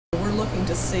We're looking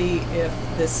to see if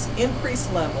this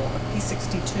increased level of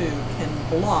P62 can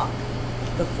block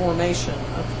the formation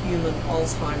of human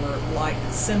Alzheimer-like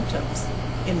symptoms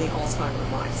in the Alzheimer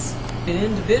mice. In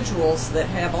individuals that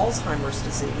have Alzheimer's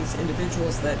disease,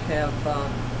 individuals that have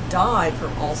died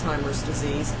from Alzheimer's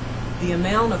disease, the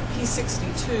amount of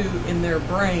P62 in their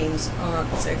brains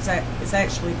is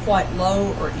actually quite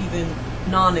low or even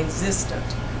non-existent.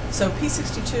 So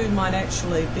P62 might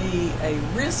actually be a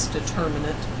risk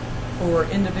determinant for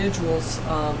individuals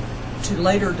to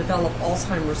later develop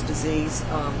Alzheimer's disease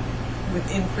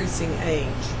with increasing age.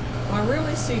 I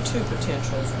really see two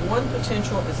potentials. One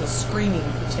potential is a screening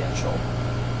potential.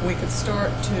 We could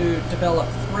start to develop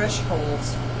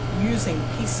thresholds using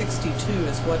P62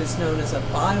 as what is known as a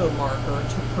biomarker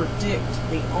to predict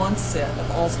the onset of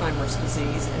Alzheimer's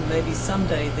disease and maybe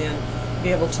someday then be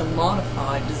able to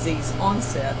modify disease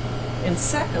onset. And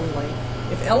secondly,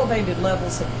 if elevated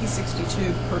levels of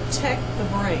P62 protect the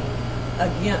brain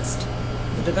against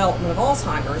the development of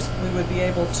Alzheimer's, we would be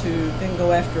able to then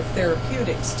go after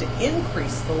therapeutics to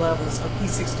increase the levels of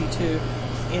P62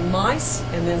 in mice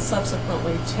and then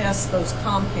subsequently test those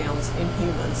compounds in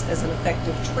humans as an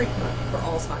effective treatment for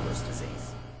Alzheimer's disease.